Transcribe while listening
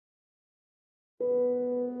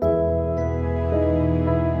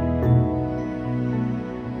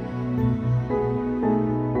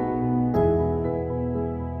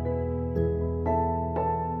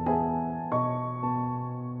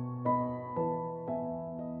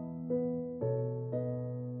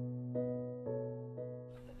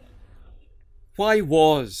Why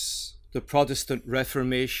was the Protestant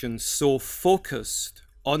Reformation so focused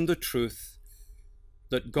on the truth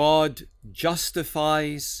that God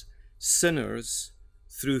justifies sinners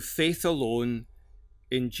through faith alone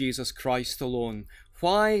in Jesus Christ alone?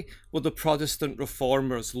 Why were the Protestant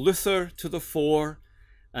reformers, Luther to the fore,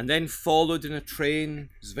 and then followed in a train,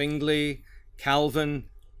 Zwingli, Calvin,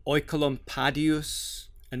 Oecolampadius,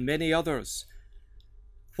 and many others?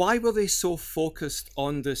 Why were they so focused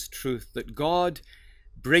on this truth that God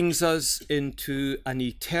brings us into an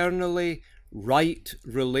eternally right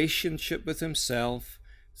relationship with himself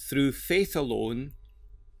through faith alone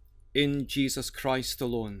in Jesus Christ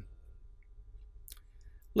alone?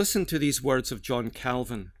 Listen to these words of John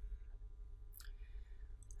Calvin.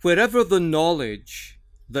 Wherever the knowledge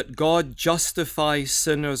that God justifies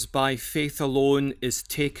sinners by faith alone is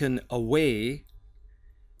taken away,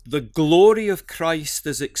 the glory of Christ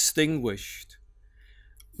is extinguished,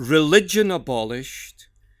 religion abolished,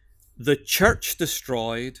 the church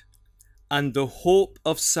destroyed, and the hope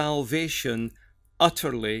of salvation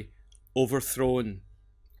utterly overthrown.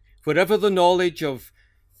 Wherever the knowledge of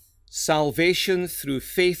salvation through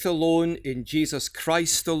faith alone in Jesus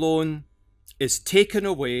Christ alone is taken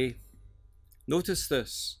away, notice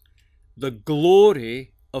this, the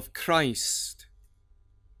glory of Christ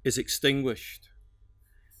is extinguished.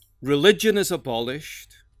 Religion is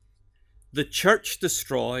abolished, the church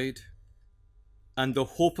destroyed, and the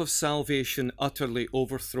hope of salvation utterly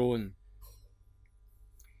overthrown.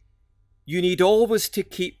 You need always to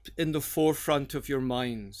keep in the forefront of your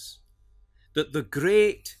minds that the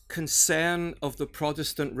great concern of the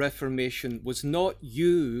Protestant Reformation was not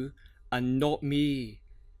you and not me,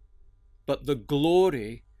 but the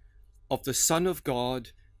glory of the Son of God,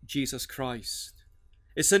 Jesus Christ.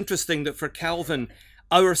 It's interesting that for Calvin,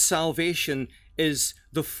 our salvation is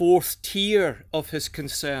the fourth tier of his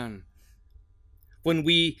concern. When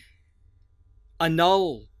we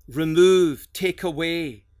annul, remove, take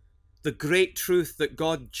away the great truth that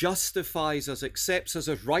God justifies us, accepts us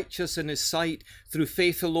as righteous in his sight through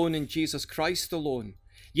faith alone in Jesus Christ alone.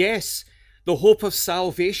 Yes, the hope of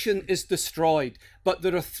salvation is destroyed, but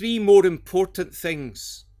there are three more important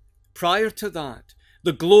things. Prior to that,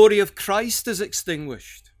 the glory of Christ is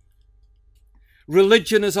extinguished.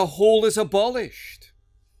 Religion as a whole is abolished,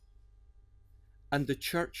 and the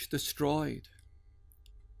church destroyed.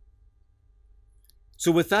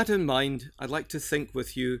 So with that in mind, I'd like to think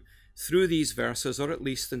with you through these verses, or at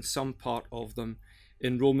least in some part of them,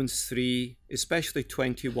 in Romans 3, especially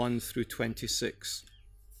 21 through 26.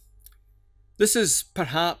 This is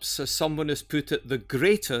perhaps, as someone has put it, the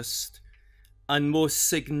greatest and most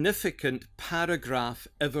significant paragraph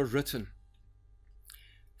ever written.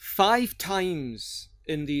 5 times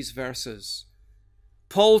in these verses,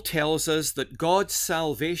 Paul tells us that God's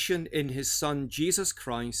salvation in his Son, Jesus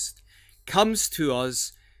Christ, comes to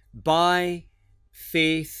us by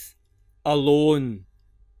faith alone.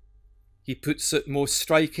 He puts it most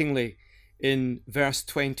strikingly in verse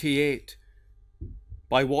 28.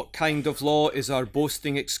 By what kind of law is our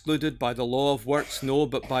boasting excluded? By the law of works? No,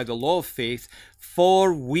 but by the law of faith.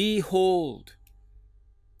 For we hold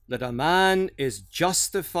that a man is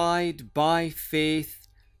justified by faith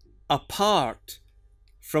apart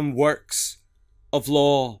from works of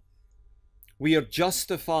law. We are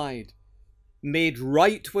justified, made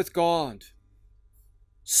right with God,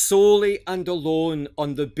 solely and alone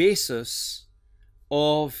on the basis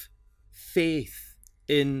of faith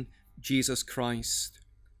in Jesus Christ.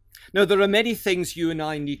 Now, there are many things you and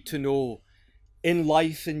I need to know in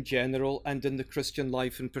life in general and in the Christian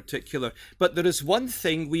life in particular. But there is one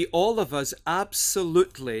thing we all of us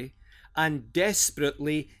absolutely and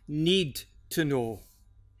desperately need to know.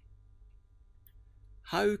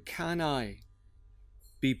 How can I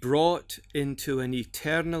be brought into an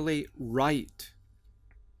eternally right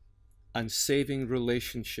and saving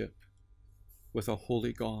relationship with a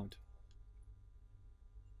holy God?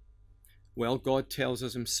 Well, God tells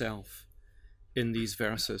us himself in these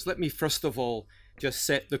verses. Let me first of all just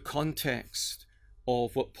set the context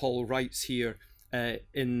of what Paul writes here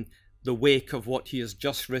in the wake of what he has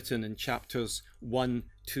just written in chapters 1,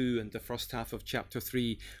 2 and the first half of chapter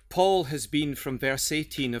 3. Paul has been, from verse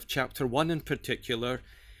 18 of chapter 1 in particular,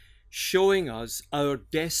 showing us our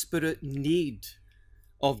desperate need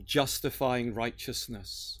of justifying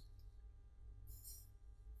righteousness.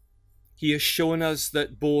 He has shown us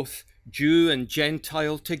that both Jew and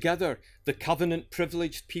Gentile together, the covenant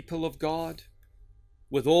privileged people of God,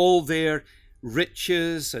 with all their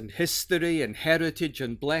riches and history and heritage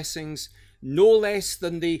and blessings, no less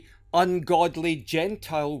than the ungodly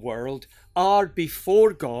Gentile world, are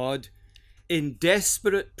before God in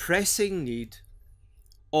desperate pressing need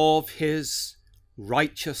of his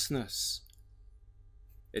righteousness.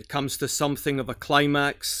 It comes to something of a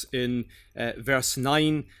climax in verse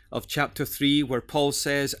 9 of chapter 3, where Paul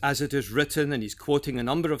says, as it is written, and he's quoting a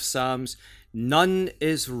number of Psalms, none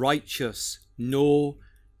is righteous, no,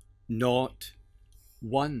 not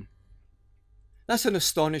one. That's an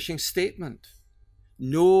astonishing statement.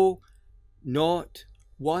 No, not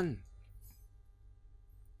one.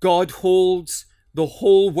 God holds the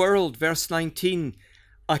whole world, verse 19,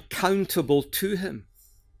 accountable to him.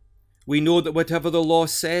 We know that whatever the law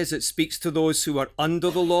says, it speaks to those who are under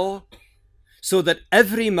the law, so that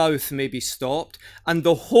every mouth may be stopped and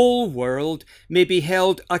the whole world may be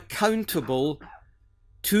held accountable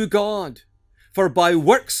to God. For by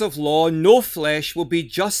works of law, no flesh will be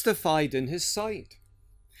justified in his sight.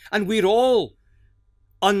 And we're all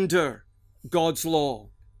under God's law.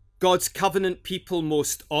 God's covenant people,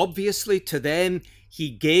 most obviously, to them, he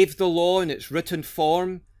gave the law in its written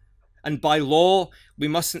form. And by law, we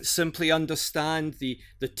mustn't simply understand the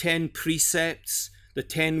 10 precepts, the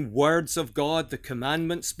 10 words of God, the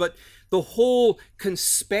commandments, but the whole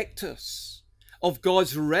conspectus of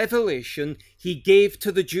God's revelation he gave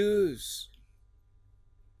to the Jews.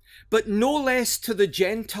 But no less to the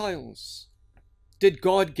Gentiles did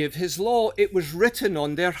God give his law. It was written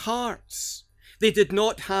on their hearts. They did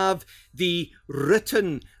not have the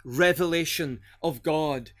written revelation of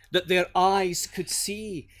God that their eyes could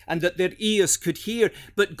see and that their ears could hear.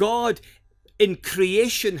 But God in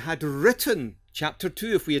creation had written, chapter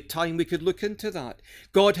 2, if we had time we could look into that.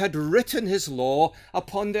 God had written his law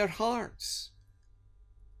upon their hearts.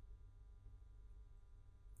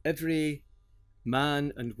 Every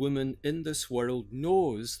man and woman in this world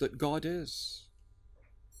knows that God is.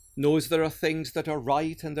 Knows there are things that are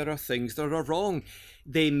right and there are things that are wrong.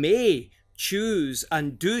 They may choose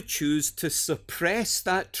and do choose to suppress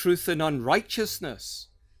that truth in unrighteousness.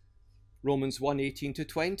 Romans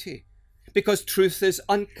 1:18-20. Because truth is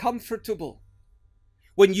uncomfortable.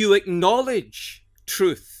 When you acknowledge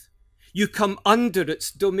truth, you come under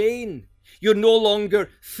its domain. You're no longer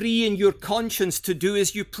free in your conscience to do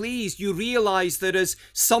as you please. You realize there is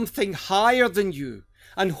something higher than you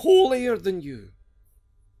and holier than you.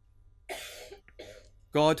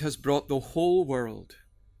 God has brought the whole world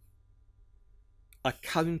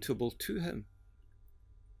accountable to him.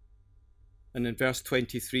 And in verse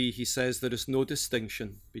 23, he says there is no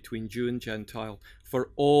distinction between Jew and Gentile,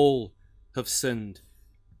 for all have sinned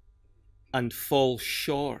and fall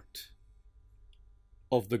short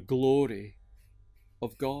of the glory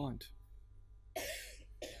of God.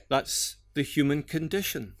 That's the human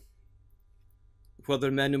condition.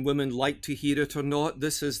 Whether men and women like to hear it or not,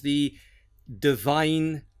 this is the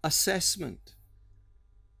divine assessment.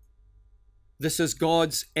 This is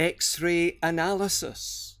God's X-ray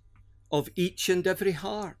analysis of each and every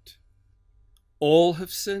heart. All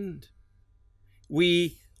have sinned.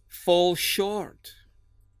 We fall short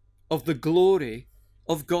of the glory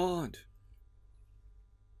of God.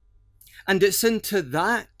 And it's into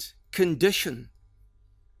that condition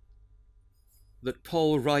that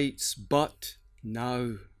Paul writes, but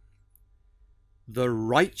now the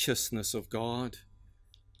righteousness of God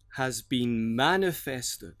has been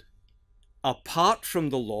manifested apart from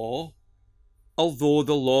the law, although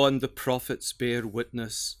the law and the prophets bear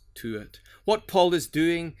witness to it. What Paul is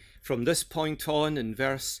doing from this point on in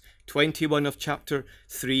verse 21 of chapter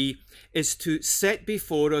 3 is to set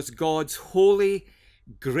before us God's holy,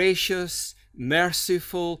 gracious,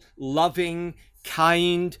 merciful, loving,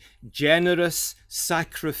 kind, generous,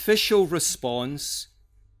 sacrificial response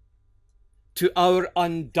to our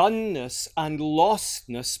undoneness and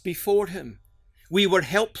lostness before him. We were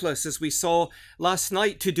helpless, as we saw last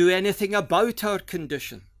night, to do anything about our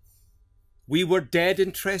condition. We were dead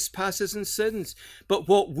in trespasses and sins, but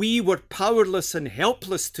what we were powerless and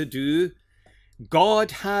helpless to do,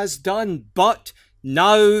 God has done. But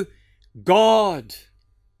now God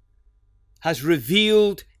has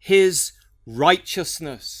revealed his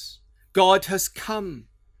righteousness. God has come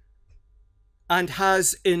and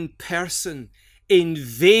has in person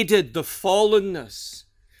invaded the fallenness,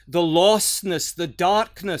 the lostness, the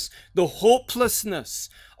darkness, the hopelessness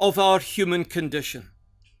of our human condition.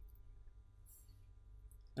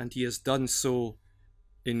 And he has done so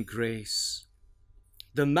in grace.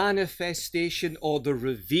 The manifestation or the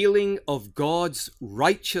revealing of God's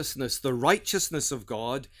righteousness, the righteousness of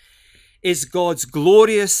God, is God's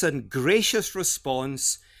glorious and gracious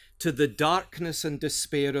response to the darkness and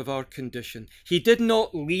despair of our condition. He did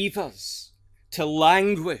not leave us to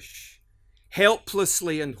languish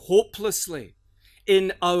helplessly and hopelessly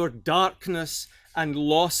in our darkness and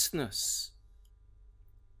lostness.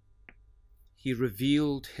 he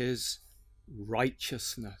revealed his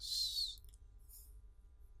righteousness.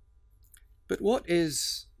 But what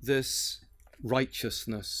is this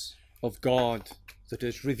righteousness of God that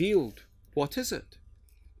is revealed? What is it?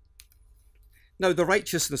 Now, the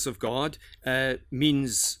righteousness of God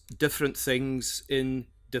means different things in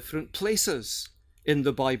different places in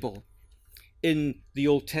the Bible. In the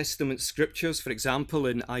Old Testament scriptures, for example,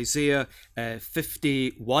 in Isaiah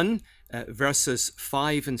 51, verses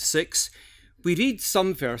 5 and 6, we read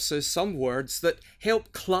some verses, some words that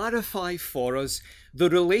help clarify for us the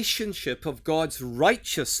relationship of God's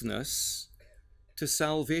righteousness to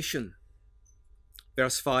salvation.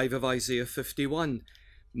 Verse 5 of Isaiah 51,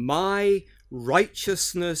 "My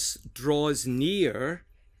righteousness draws near,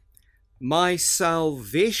 my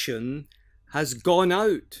salvation has gone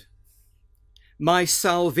out. My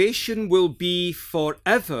salvation will be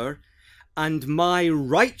forever, and my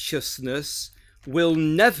righteousness will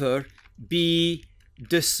never be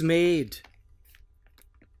dismayed."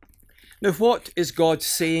 Now, what is God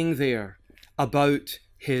saying there about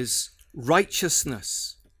his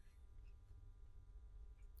righteousness?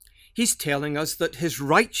 He's telling us that his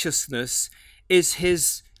righteousness is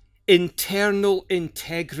his internal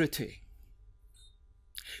integrity.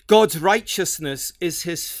 God's righteousness is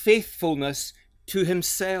his faithfulness to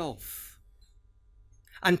himself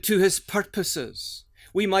and to his purposes.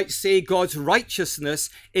 We might say God's righteousness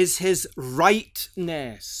is his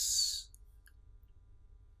rightness.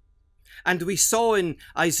 And we saw in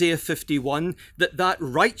Isaiah 51 that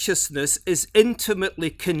righteousness is intimately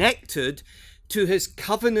connected to his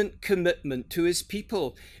covenant commitment to his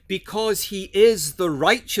people. Because he is the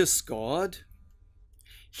righteous God,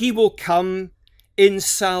 he will come in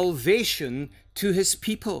salvation to his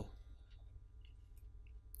people.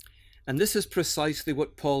 And this is precisely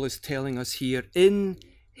what Paul is telling us here. In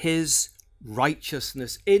his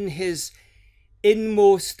righteousness, in his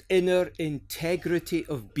inmost inner integrity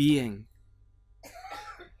of being,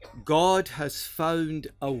 God has found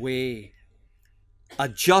a way, a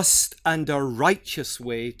just and a righteous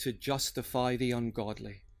way to justify the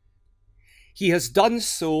ungodly. He has done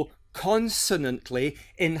so consonantly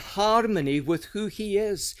in harmony with who he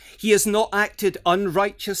is. He has not acted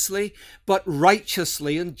unrighteously, but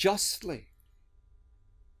righteously and justly.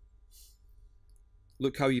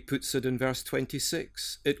 Look how he puts it in verse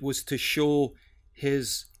 26. It was to show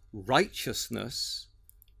his righteousness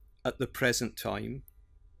at the present time,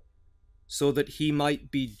 so that he might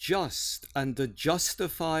be just and the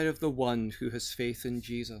justifier of the one who has faith in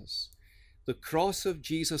Jesus. The cross of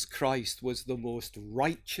Jesus Christ was the most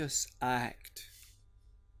righteous act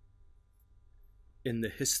in the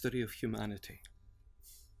history of humanity.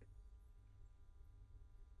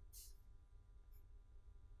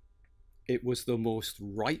 It was the most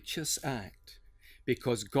righteous act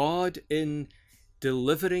because God, in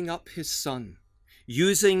delivering up his Son,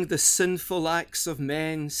 using the sinful acts of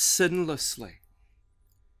men sinlessly,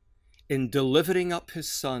 in delivering up his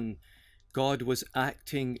Son, God was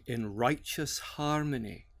acting in righteous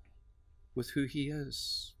harmony with who he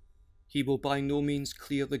is. He will by no means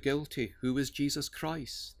clear the guilty. Who is Jesus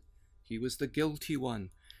Christ? He was the guilty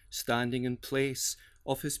one, standing in place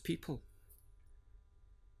of his people.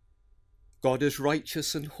 God is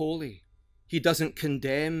righteous and holy. He doesn't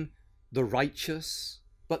condemn the righteous,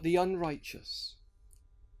 but the unrighteous.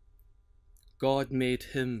 God made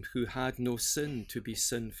him who had no sin to be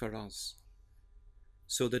sin for us,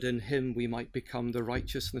 so that in him we might become the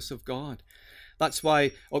righteousness of God. That's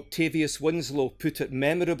why Octavius Winslow put it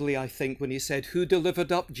memorably, I think, when he said, "Who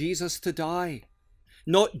delivered up Jesus to die?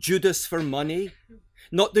 Not Judas for money,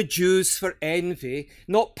 not the Jews for envy,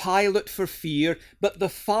 not Pilate for fear, but the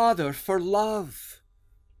Father for love."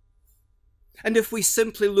 And if we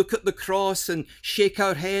simply look at the cross and shake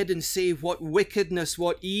our head and say what wickedness,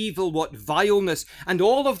 what evil, what vileness, and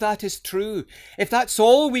all of that is true, if that's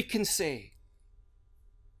all we can say,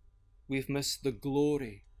 we've missed the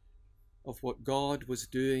glory of what God was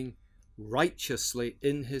doing righteously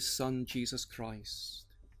in his Son, Jesus Christ,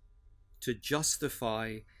 to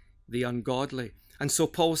justify the ungodly. And so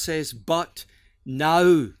Paul says, but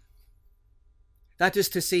now, that is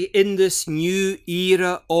to say, in this new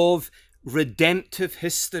era of redemptive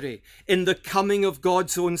history, in the coming of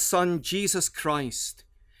God's own Son, Jesus Christ,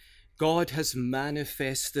 God has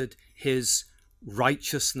manifested his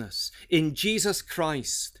righteousness. In Jesus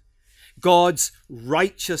Christ, God's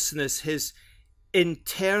righteousness, his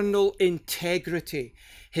internal integrity,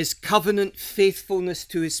 his covenant faithfulness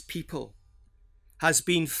to his people has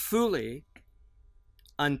been fully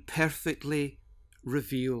and perfectly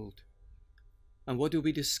revealed. And what do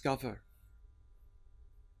we discover?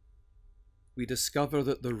 we discover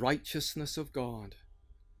that the righteousness of God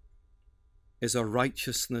is a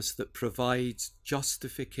righteousness that provides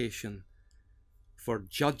justification for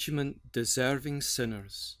judgment-deserving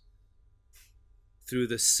sinners through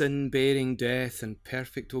the sin-bearing death and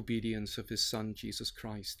perfect obedience of his Son, Jesus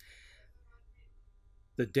Christ.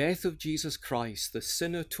 The death of Jesus Christ, the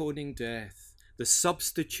sin-atoning death, the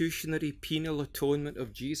substitutionary penal atonement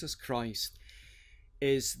of Jesus Christ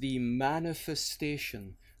is the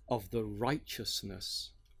manifestation of the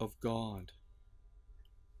righteousness of God.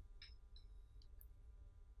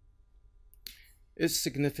 It's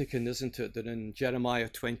significant, isn't it, that in Jeremiah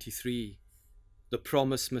 23, the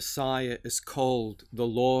promised Messiah is called the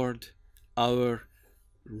Lord our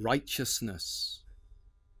righteousness.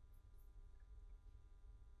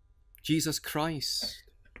 Jesus Christ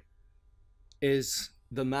is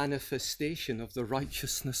the manifestation of the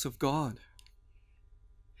righteousness of God.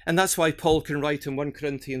 And that's why Paul can write in 1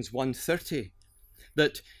 Corinthians 1:30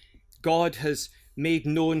 that God has made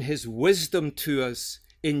known his wisdom to us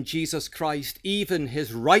in Jesus Christ, even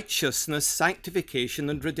his righteousness, sanctification,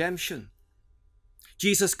 and redemption.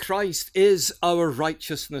 Jesus Christ is our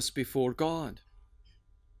righteousness before God.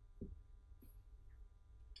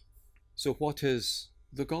 So what is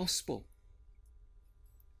the gospel?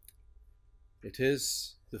 It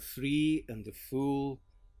is the free and the full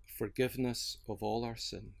forgiveness of all our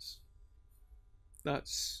sins.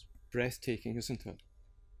 That's breathtaking, isn't it?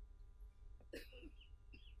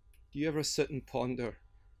 Do you ever sit and ponder,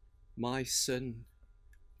 my sin,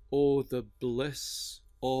 oh, the bliss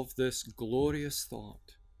of this glorious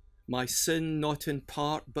thought, my sin not in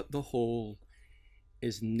part but the whole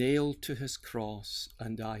is nailed to his cross,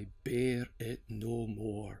 and I bear it no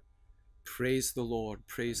more. Praise the Lord,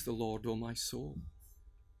 O my soul.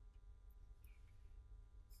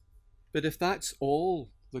 But if that's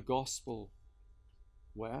all the gospel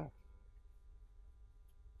were,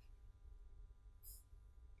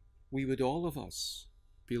 we would all of us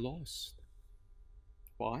be lost.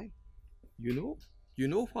 Why? You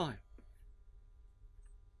know why.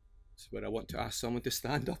 That's where I want to ask someone to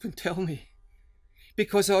stand up and tell me.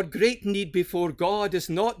 Because our great need before God is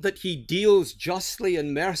not that he deals justly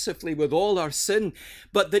and mercifully with all our sin,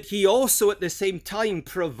 but that he also at the same time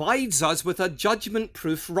provides us with a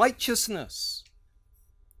judgment-proof righteousness.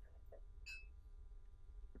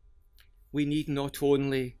 We need not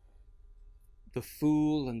only the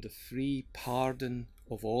full and the free pardon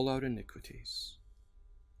of all our iniquities,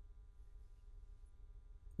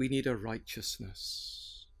 we need a righteousness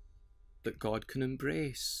that God can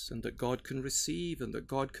embrace and that God can receive and that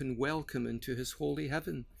God can welcome into his holy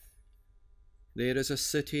heaven. There is a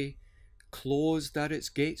city closed at its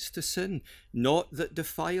gates to sin, not that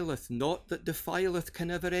defileth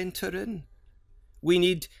can ever enter in. We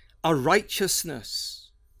need a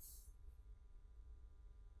righteousness.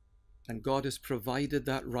 And God has provided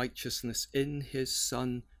that righteousness in his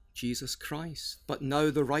Son, Jesus Christ. But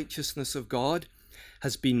now the righteousness of God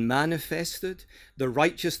has been manifested, the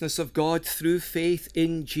righteousness of God through faith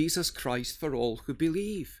in Jesus Christ for all who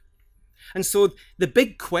believe. And so the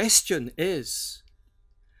big question is,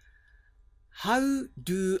 how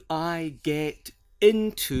do I get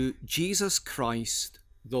into Jesus Christ,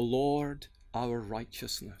 the Lord, our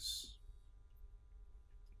righteousness?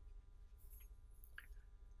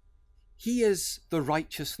 He is the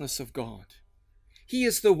righteousness of God. He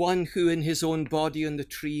is the one who in his own body on the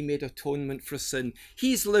tree made atonement for sin.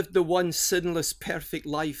 He's lived the one sinless, perfect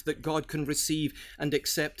life that God can receive and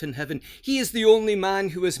accept in heaven. He is the only man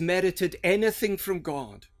who has merited anything from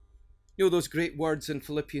God. You know those great words in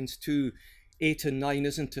Philippians 2:8 and 9,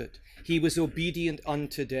 isn't it? He was obedient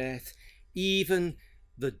unto death, even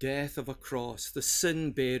the death of a cross, the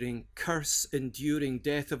sin-bearing, curse-enduring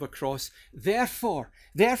death of a cross. Therefore,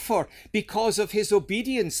 because of his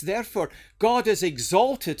obedience, God has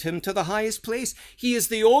exalted him to the highest place. He is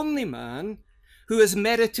the only man who has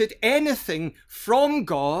merited anything from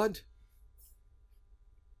God.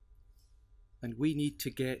 And we need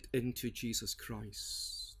to get into Jesus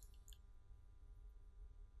Christ.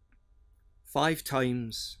 5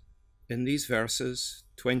 times in these verses,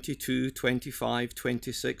 22, 25,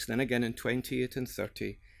 26, then again in 28 and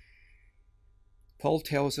 30, Paul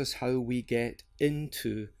tells us how we get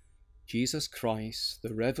into Jesus Christ,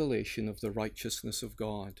 the revelation of the righteousness of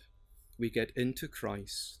God. We get into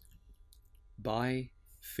Christ by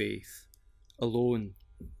faith alone.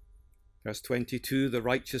 Verse 22, the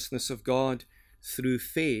righteousness of God through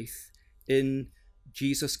faith in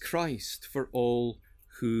Jesus Christ for all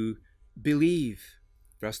who believe.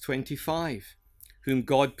 Verse 25, whom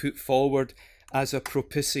God put forward as a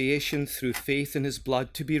propitiation through faith in his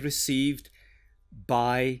blood to be received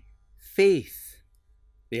by faith.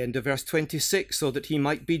 The end of verse 26, so that he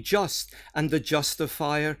might be just and the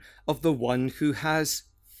justifier of the one who has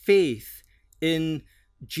faith in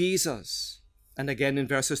Jesus. And again in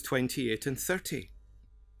verses 28 and 30.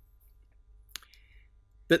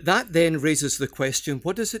 But that then raises the question,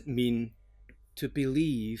 what does it mean to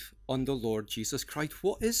believe on the Lord Jesus Christ?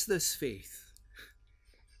 What is this faith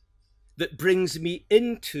that brings me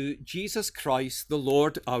into Jesus Christ, the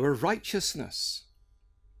Lord, our righteousness?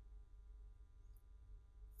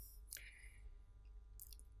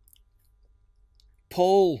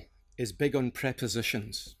 Paul is big on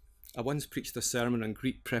prepositions. I once preached a sermon on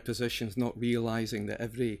Greek prepositions, not realizing that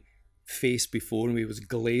every face before me was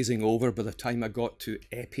glazing over by the time I got to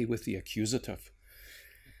epi with the accusative.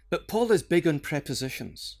 But Paul is big on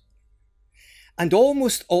prepositions. And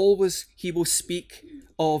almost always he will speak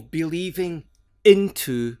of believing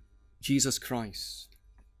into Jesus Christ.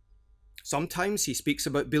 Sometimes he speaks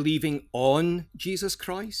about believing on Jesus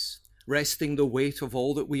Christ, resting the weight of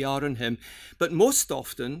all that we are in him. But most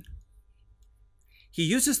often, he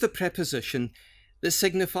uses the preposition that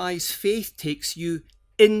signifies faith takes you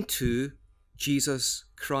into Jesus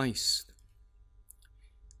Christ.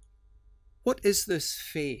 What is this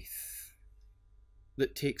faith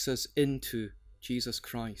that takes us into Jesus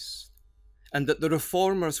Christ? And that the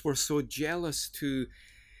Reformers were so jealous to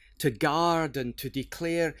guard and to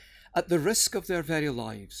declare at the risk of their very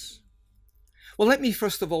lives. Well, let me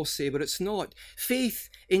first of all say what it's not. Faith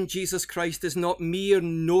in Jesus Christ is not mere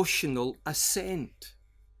notional assent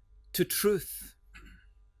to truth.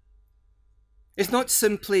 It's not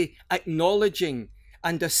simply acknowledging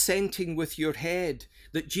and assenting with your head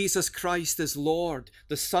that Jesus Christ is Lord,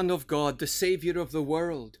 the Son of God, the Saviour of the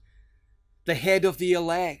world, the head of the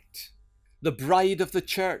elect, the bride of the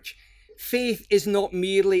church. Faith is not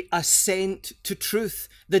merely assent to truth.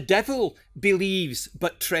 The devil believes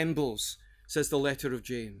but trembles, says the letter of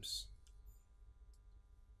James.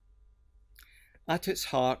 At its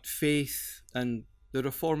heart, faith, and the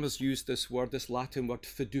Reformers used this word, this Latin word,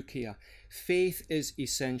 fiducia. Faith is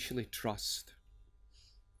essentially trust.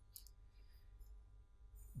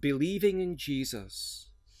 Believing in Jesus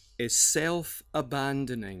is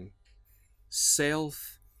self-abandoning,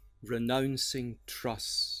 self-renouncing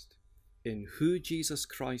trust in who Jesus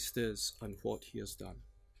Christ is and what he has done.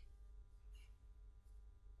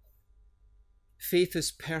 Faith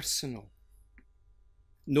is personal.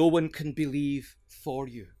 No one can believe for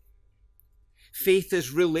you. Faith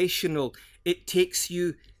is relational. It takes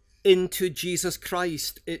you into Jesus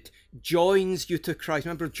Christ. It joins you to Christ.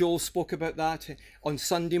 Remember, Joel spoke about that on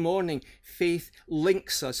Sunday morning. Faith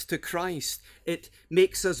links us to Christ. It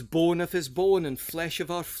makes us bone of his bone and flesh of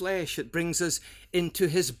our flesh. It brings us into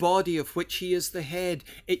his body, of which he is the head.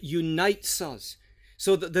 It unites us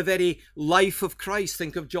so that the very life of Christ,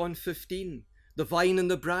 think of John 15, the vine and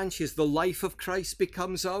the branches, the life of Christ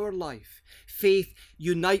becomes our life. Faith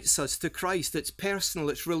unites us to Christ. It's personal,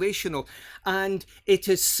 it's relational, and it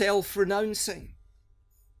is self-renouncing.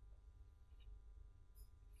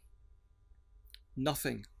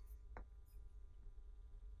 Nothing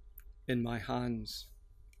in my hands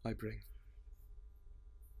I bring.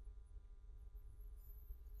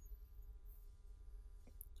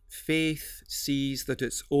 Faith sees that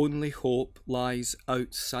its only hope lies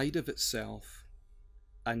outside of itself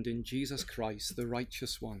and in Jesus Christ, the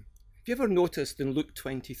righteous one. Have you ever noticed in Luke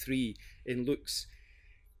 23, in Luke's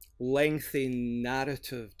lengthy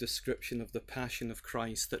narrative description of the Passion of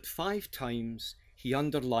Christ, that 5 times he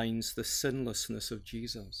underlines the sinlessness of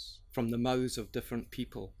Jesus from the mouths of different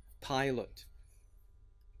people? Pilate,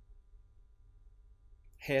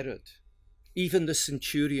 Herod, even the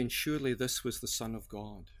centurion. Surely this was the Son of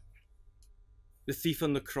God. The thief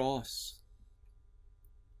on the cross.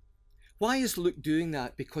 Why is Luke doing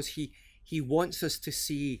that? Because he wants us to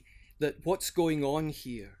see that what's going on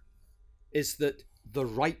here is that the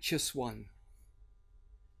righteous one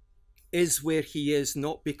is where he is,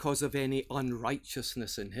 not because of any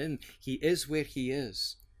unrighteousness in him. He is where he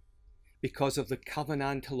is because of the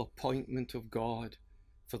covenantal appointment of God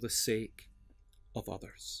for the sake of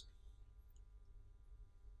others.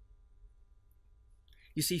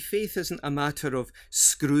 You see, faith isn't a matter of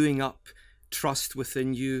screwing up trust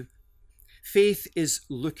within you. Faith is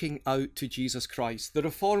looking out to Jesus Christ. The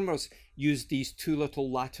Reformers used these 2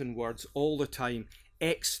 little Latin words all the time,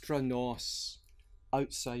 extra nos,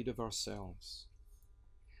 outside of ourselves.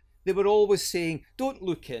 They were always saying, don't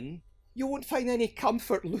look in. You won't find any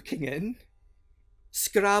comfort looking in.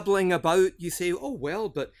 Scrabbling about, you say, oh well,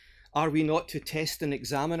 but Are we not to test and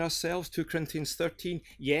examine ourselves? 2 Corinthians 13,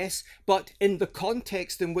 yes, but in the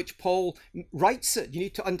context in which Paul writes it, you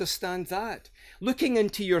need to understand that. Looking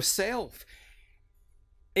into yourself,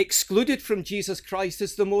 excluded from Jesus Christ,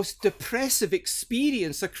 is the most depressive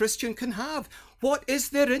experience a Christian can have. What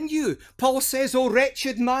is there in you? Paul says, "O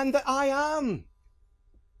wretched man that I am."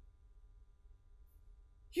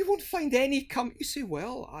 You won't find any You say,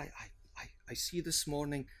 "Well, I see this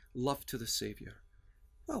morning love to the Saviour."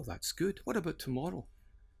 Well, that's good. What about tomorrow?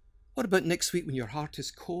 What about next week when your heart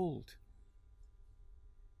is cold?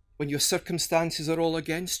 When your circumstances are all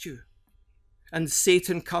against you? And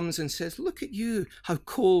Satan comes and says, "Look at you, how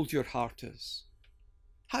cold your heart is.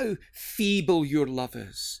 How feeble your love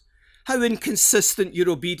is. How inconsistent your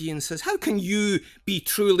obedience is. How can you be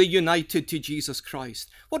truly united to Jesus Christ?"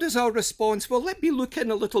 What is our response? Well, let me look in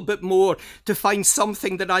a little bit more to find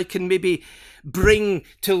something that I can maybe bring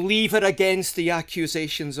to lever against the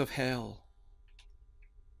accusations of hell.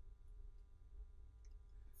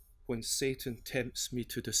 When Satan tempts me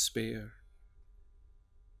to despair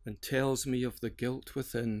and tells me of the guilt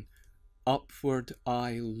within, upward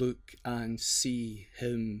I look and see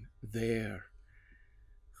him there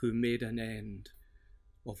who made an end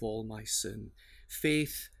of all my sin.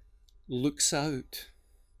 Faith looks out.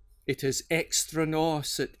 It is extra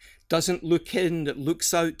nos. It doesn't look in, it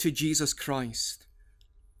looks out to Jesus Christ.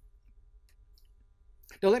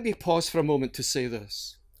 Now let me pause for a moment to say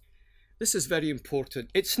this. This is very important.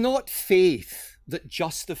 It's not faith that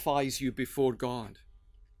justifies you before God.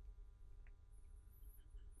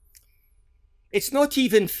 It's not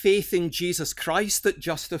even faith in Jesus Christ that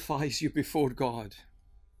justifies you before God.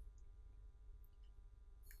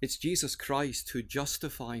 It's Jesus Christ who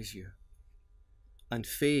justifies you. And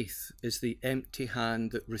faith is the empty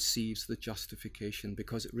hand that receives the justification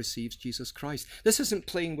because it receives Jesus Christ. This isn't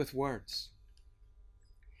playing with words.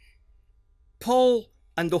 Paul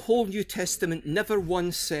and the whole New Testament never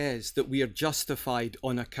once says that we are justified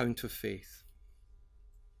on account of faith.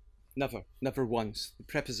 Never once. The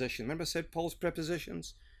preposition. Remember I said Paul's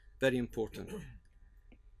prepositions? Very important.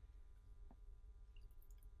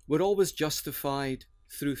 We're always justified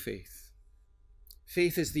through faith.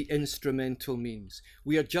 Faith is the instrumental means.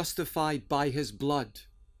 We are justified by his blood.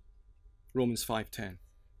 Romans 5:10.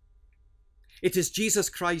 It is Jesus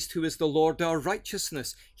Christ who is the Lord our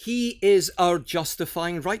righteousness. He is our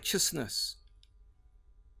justifying righteousness.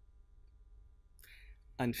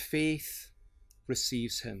 And faith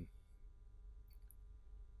receives him.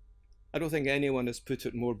 I don't think anyone has put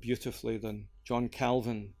it more beautifully than John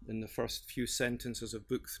Calvin in the first few sentences of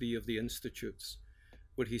Book 3 of the Institutes,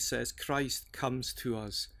 where he says, Christ comes to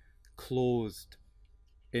us clothed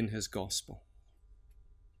in his gospel.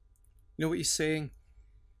 You know what he's saying?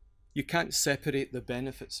 You can't separate the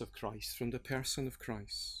benefits of Christ from the person of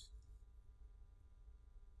Christ.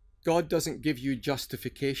 God doesn't give you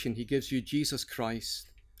justification. He gives you Jesus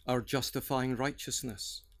Christ, our justifying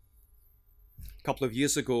righteousness. A couple of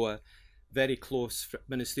years ago, a very close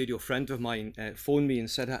ministerial friend of mine phoned me and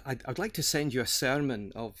said, I'd like to send you a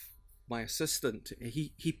sermon of my assistant.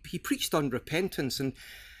 He preached on repentance, and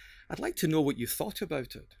I'd like to know what you thought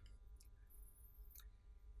about it.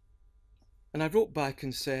 And I wrote back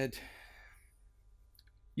and said,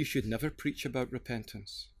 you should never preach about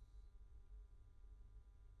repentance.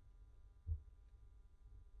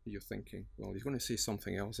 You're thinking, well, he's going to say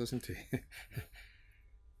something else, isn't he?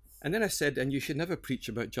 And then I said, and you should never preach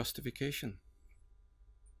about justification.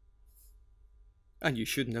 And you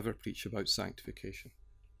should never preach about sanctification.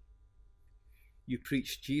 You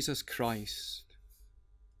preach Jesus Christ,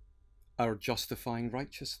 our justifying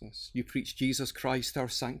righteousness. You preach Jesus Christ, our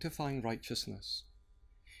sanctifying righteousness.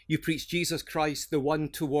 You preach Jesus Christ, the one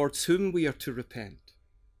towards whom we are to repent.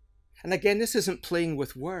 And again, this isn't playing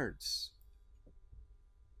with words.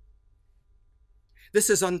 This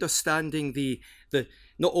is understanding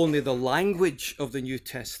not only the language of the New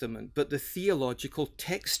Testament, but the theological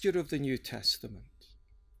texture of the New Testament.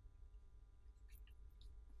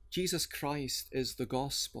 Jesus Christ is the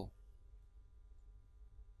gospel.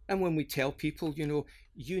 And when we tell people,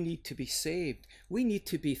 you need to be saved, we need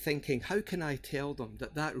to be thinking, how can I tell them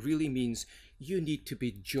that really means you need to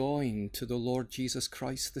be joined to the Lord Jesus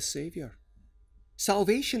Christ, the Saviour?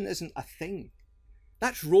 Salvation isn't a thing.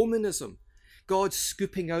 That's Romanism. God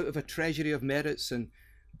scooping out of a treasury of merits and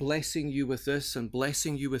blessing you with this and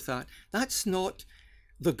blessing you with that. That's not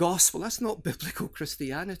the gospel. That's not biblical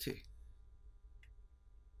Christianity.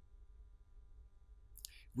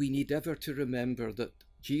 We need ever to remember that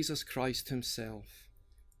Jesus Christ himself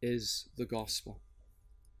is the gospel.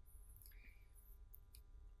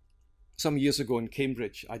 Some years ago in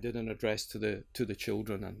Cambridge, I did an address to the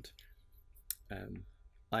children, and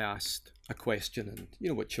I asked a question, and you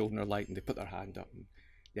know what children are like, and they put their hand up. And,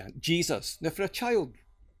 yeah, Jesus. Now, for a child,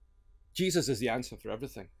 Jesus is the answer for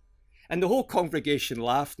everything. And the whole congregation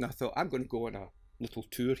laughed, and I thought, I'm going to go on a little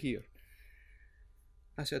tour here.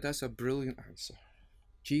 I said, that's a brilliant answer.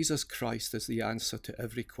 Jesus Christ is the answer to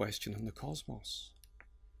every question in the cosmos.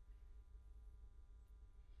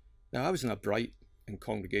 Now, I was in a bright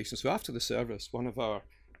congregation, so after the service, one of our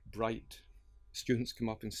bright students came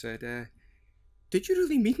up and said, did you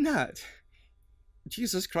really mean that?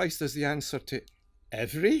 Jesus Christ is the answer to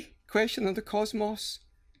every question in the cosmos?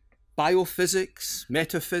 Biophysics,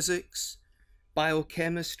 metaphysics,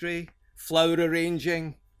 biochemistry, flower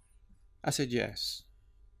arranging? I said, yes.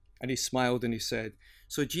 And he smiled and he said,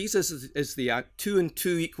 so Jesus is the 2 and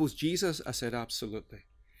 2 equals Jesus? I said, absolutely.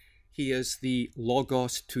 He is the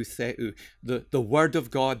logos to theou, the word of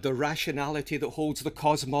God, the rationality that holds the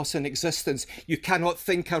cosmos in existence. You cannot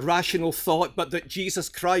think a rational thought, but that Jesus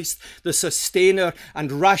Christ, the sustainer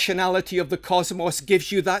and rationality of the cosmos,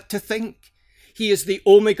 gives you that to think. He is the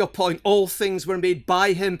omega point. All things were made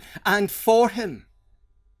by him and for him.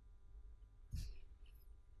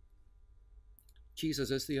 Jesus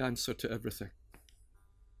is the answer to everything.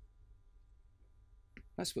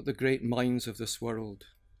 That's what the great minds of this world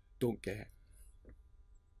don't get.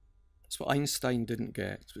 It's what Einstein didn't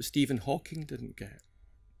get. It's what Stephen Hawking didn't get.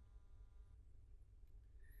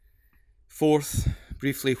 Fourth,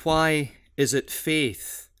 briefly, why is it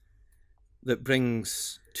faith that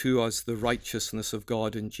brings to us the righteousness of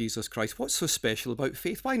God in Jesus Christ? What's so special about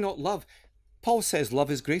faith? Why not love? Paul says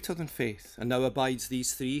love is greater than faith, and now abides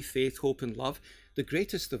these three, faith, hope, and love. The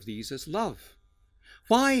greatest of these is love.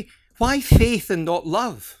 Why faith and not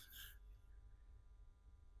love?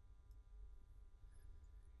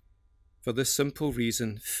 For this simple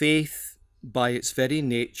reason, faith by its very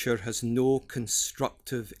nature has no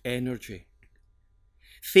constructive energy.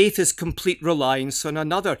 Faith is complete reliance on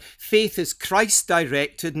another. Faith is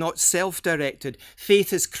Christ-directed, not self-directed.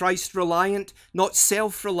 Faith is Christ-reliant, not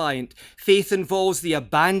self-reliant. Faith involves the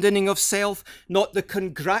abandoning of self, not the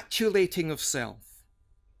congratulating of self.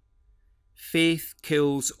 Faith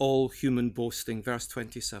kills all human boasting, verse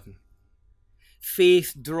 27.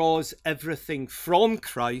 Faith draws everything from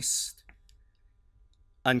Christ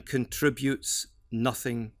and contributes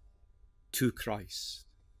nothing to Christ.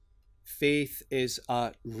 Faith is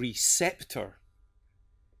a receptor.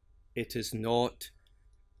 It is not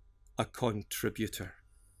a contributor.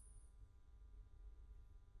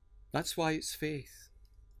 That's why it's faith.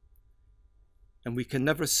 And we can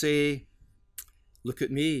never say, look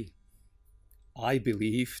at me, I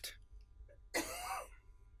believed.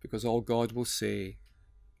 Because all God will say,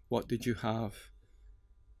 what did you have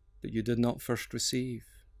that you did not first receive?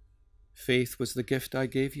 Faith was the gift I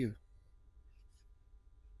gave you.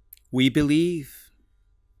 We believe.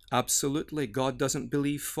 Absolutely, God doesn't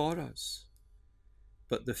believe for us.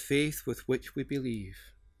 But the faith with which we believe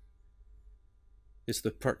is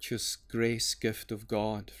the purchased grace gift of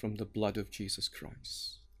God from the blood of Jesus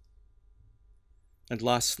Christ. And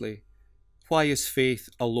lastly, why is faith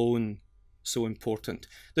alone so important?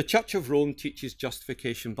 The Church of Rome teaches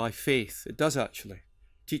justification by faith. It does actually.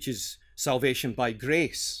 It teaches salvation by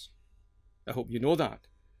grace. I hope you know that.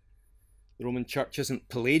 The Roman Church isn't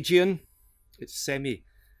Pelagian, it's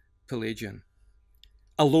semi-Pelagian.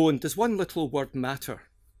 Alone, does one little word matter?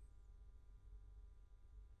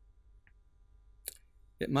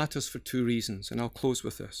 It matters for two reasons, and I'll close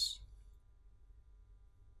with this.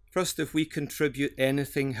 First, if we contribute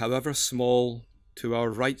anything, however small, to our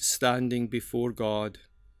right standing before God,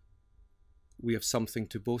 we have something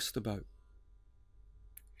to boast about.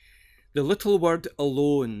 The little word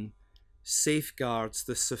alone safeguards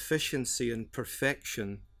the sufficiency and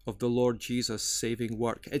perfection of the Lord Jesus' saving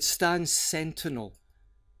work. It stands sentinel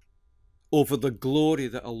over the glory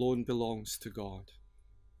that alone belongs to God.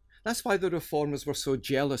 That's why the Reformers were so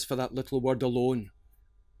jealous for that little word alone.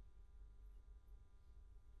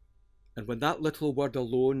 And when that little word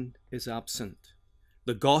alone is absent,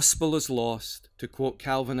 the gospel is lost. To quote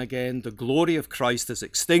Calvin again, the glory of Christ is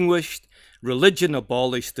extinguished, religion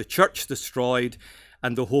abolished, the church destroyed,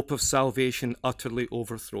 and the hope of salvation utterly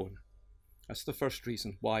overthrown. That's the first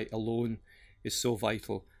reason why alone is so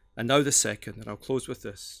vital. And now the second, and I'll close with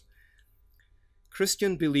this.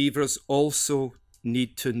 Christian believers also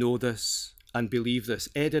need to know this and believe this.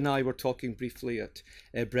 Ed and I were talking briefly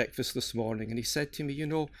at breakfast this morning, and he said to me, you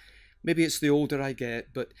know, maybe it's the older I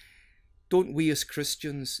get, but don't we as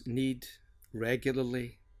Christians need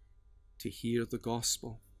regularly to hear the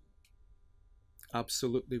gospel?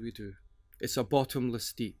 Absolutely we do. It's a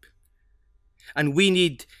bottomless deep. And we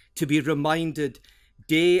need to be reminded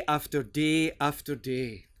day after day after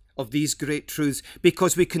day of these great truths,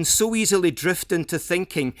 because we can so easily drift into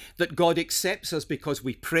thinking that God accepts us because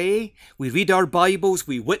we pray, we read our Bibles,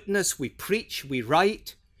 we witness, we preach, we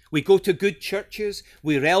write, we go to good churches,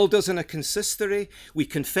 we're elders in a consistory, we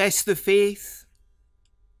confess the faith.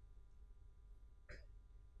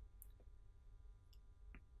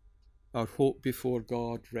 Our hope before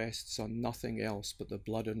God rests on nothing else but the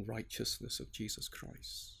blood and righteousness of Jesus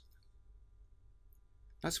Christ.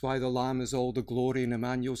 That's why the Lamb is all the glory in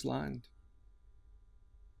Emmanuel's land.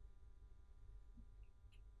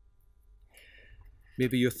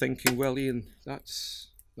 Maybe you're thinking, well, Ian, that's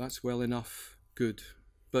well enough, good.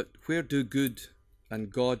 But where do good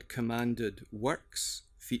and God commanded works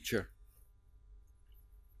feature?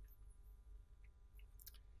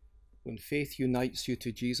 When faith unites you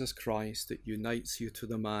to Jesus Christ, it unites you to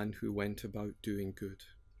the man who went about doing good.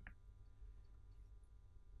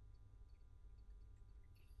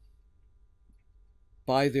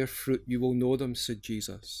 By their fruit you will know them, said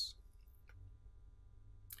Jesus.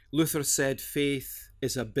 Luther said faith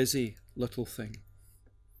is a busy little thing.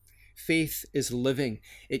 Faith is living.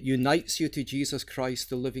 It unites you to Jesus Christ,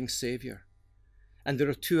 the living Saviour. And there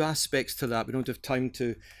are two aspects to that. We don't have time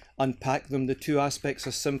to unpack them. The two aspects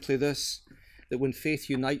are simply this, that when faith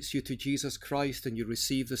unites you to Jesus Christ and you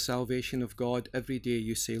receive the salvation of God, every day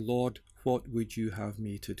you say, Lord, what would you have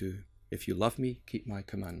me to do? If you love me, keep my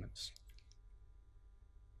commandments.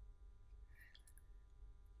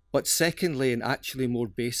 But secondly, and actually more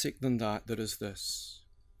basic than that, there is this.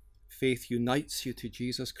 Faith unites you to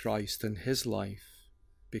Jesus Christ and his life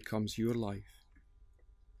becomes your life.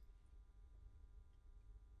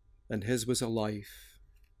 And his was a life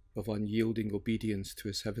of unyielding obedience to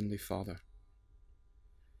his heavenly Father.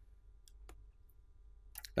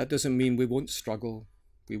 That doesn't mean we won't struggle,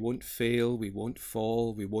 we won't fail, we won't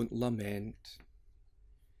fall, we won't lament.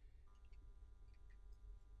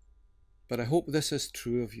 But I hope this is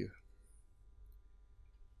true of you,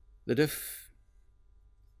 that if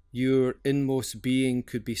your inmost being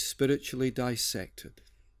could be spiritually dissected,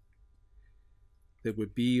 there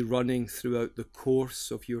would be running throughout the course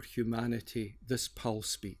of your humanity this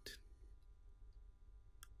pulse beat.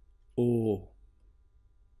 Oh,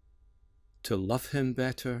 to love him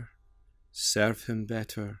better, serve him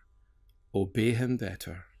better, obey him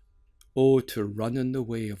better. Oh, to run in the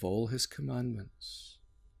way of all his commandments.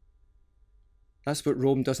 That's what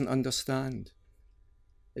Rome doesn't understand.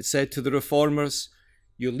 It said to the Reformers,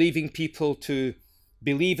 you're leaving people to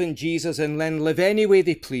believe in Jesus and then live any way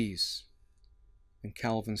they please. And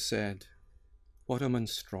Calvin said, what a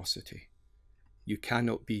monstrosity. You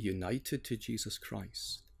cannot be united to Jesus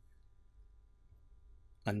Christ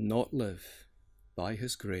and not live by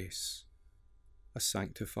his grace a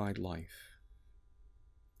sanctified life.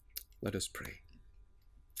 Let us pray.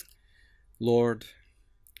 Lord,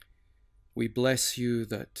 we bless you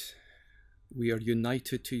that we are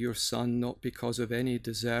united to your Son, not because of any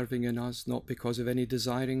deserving in us, not because of any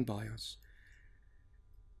desiring by us,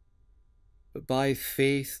 but by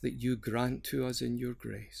faith that you grant to us in your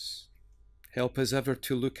grace. Help us ever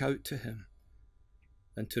to look out to him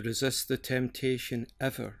and to resist the temptation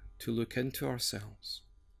ever to look into ourselves.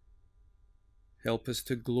 Help us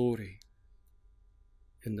to glory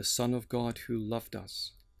in the Son of God who loved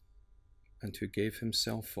us and who gave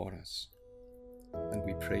himself for us. And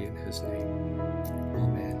we pray in his name.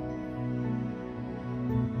 Amen.